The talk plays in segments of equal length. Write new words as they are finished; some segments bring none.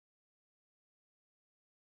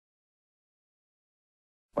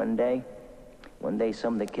One day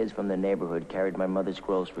some of the kids from the neighborhood carried my mother's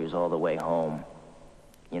groceries all the way home.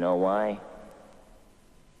 You know why?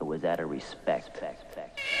 It was out of respect.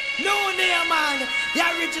 No name, man. The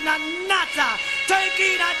original nuttah. Take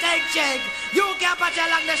in and take check. You can't patch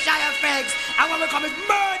along the shy effects. And when we come is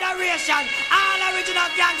murderation. All original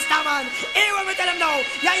gangster, man. Here when we tell them no.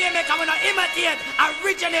 Yeah, you make come and imitate.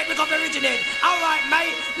 Originate, we come to originate. Alright,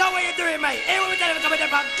 mate. Now what you doing, mate? Here when we tell them we come to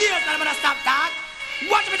from gears, and I'm gonna stop that.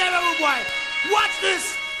 Watch me tell them, rude boy. Watch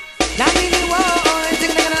this. No,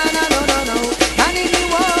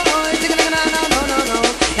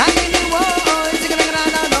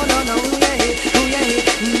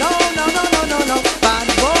 no, no. Bad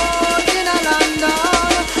boys in a London,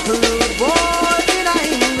 rude boys in a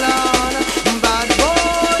England, bad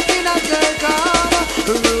boys in a Jamaica,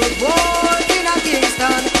 rude boys in a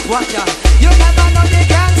Kingston. Watch out, you never know the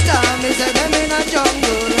gangster, me say them in a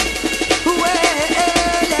jungle. Well,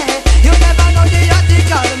 you never know the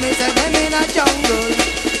article, me say them in a jungle.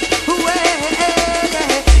 Well,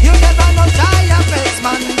 you never know Shia Face,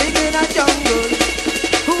 man, big in a jungle.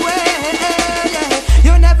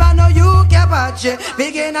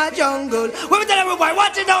 Big in a jungle. When we tell everybody,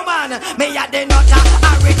 watch it now, man. Me a the nuttah,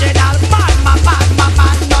 original man, nuttah, original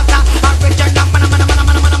man, nuttah, original man, nuttah,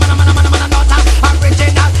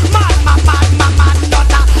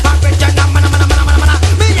 original man.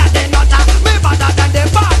 Me a the nuttah, me better than the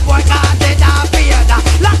bad boy, 'cause they da beard.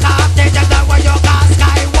 Lock up the jagger where you got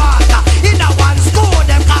Skywalker. In a one school,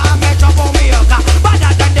 them call me troublemaker.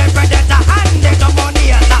 Better than the predator and the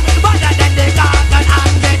dominator. Better than the garden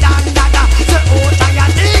and the dandada. Oh,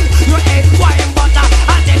 tired thing, you ain't wine butter.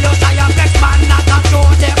 I tell you, tired flex man, not a show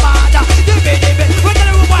the border. Divi, we tell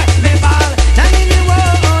you why, me ball. And in the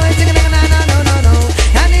world, sing a na no.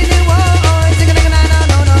 And in the world, sing a na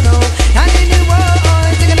no. And in the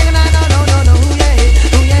world, sing a na no.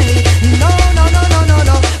 Yeah. No.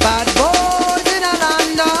 Bad boys in a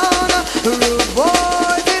London, rude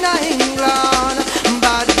boys in a England,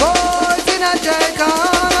 bad boys in a Jamaica,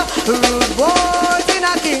 rude boys in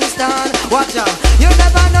a Kingston. Watch out, you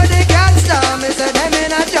never know the gangster, me say them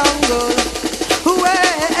in a jungle. Well,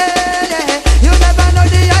 you never know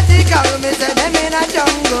the article, me say them in a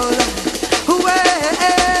jungle. Well,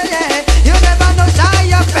 you never know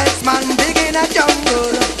Shia Face, man, big in a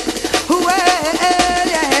jungle. Well,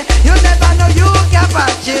 you never know you can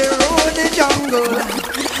patch through the jungle.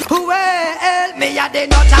 Well, Me a the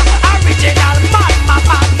nuttah, original man,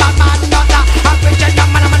 nuttah, original man, nuttah, original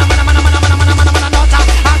man, nuttah,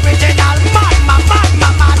 original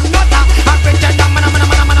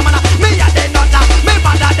man. Me a the nuttah, me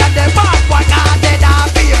better than the bad boy, 'cause they da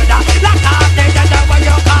beard. Lock up the jagger where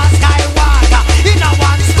you got Skywalker. In a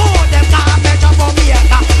one school, them call me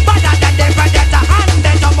troublemaker. Better than the predator and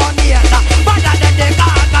the dominator. Better than the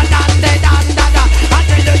garden and the dandada. I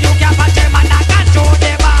tell you, you can't patch him and I can't show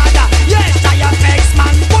the border. Yes, I am X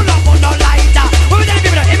man, pull up on no lighter. We tell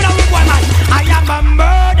people, even a rude boy man, I am a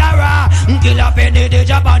murderer. Kill up any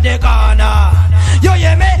DJ body.